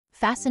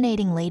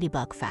Fascinating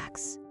ladybug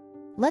facts.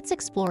 Let's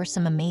explore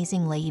some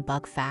amazing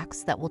ladybug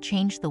facts that will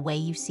change the way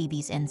you see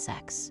these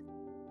insects.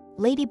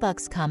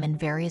 Ladybugs come in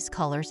various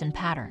colors and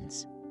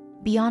patterns.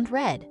 Beyond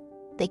red,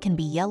 they can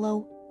be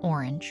yellow,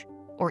 orange,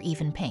 or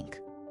even pink.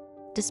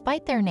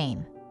 Despite their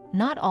name,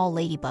 not all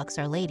ladybugs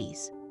are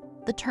ladies.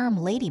 The term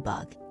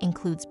ladybug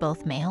includes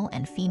both male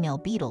and female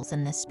beetles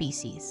in this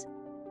species.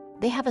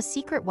 They have a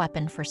secret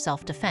weapon for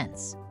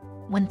self-defense.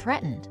 When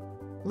threatened,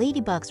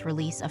 ladybugs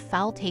release a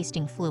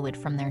foul-tasting fluid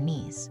from their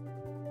knees.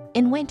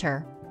 In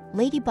winter,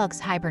 ladybugs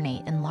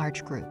hibernate in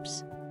large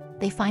groups.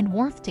 They find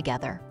warmth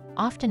together,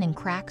 often in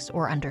cracks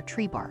or under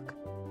tree bark.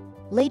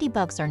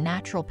 Ladybugs are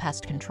natural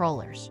pest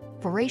controllers,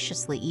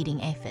 voraciously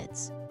eating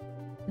aphids.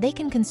 They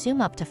can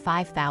consume up to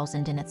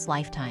 5,000 in its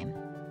lifetime,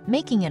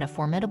 making it a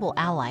formidable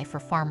ally for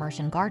farmers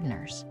and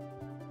gardeners.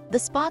 The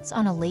spots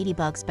on a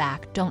ladybug's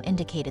back don't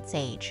indicate its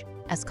age,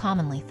 as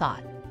commonly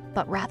thought,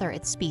 but rather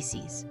its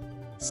species.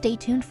 Stay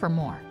tuned for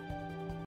more.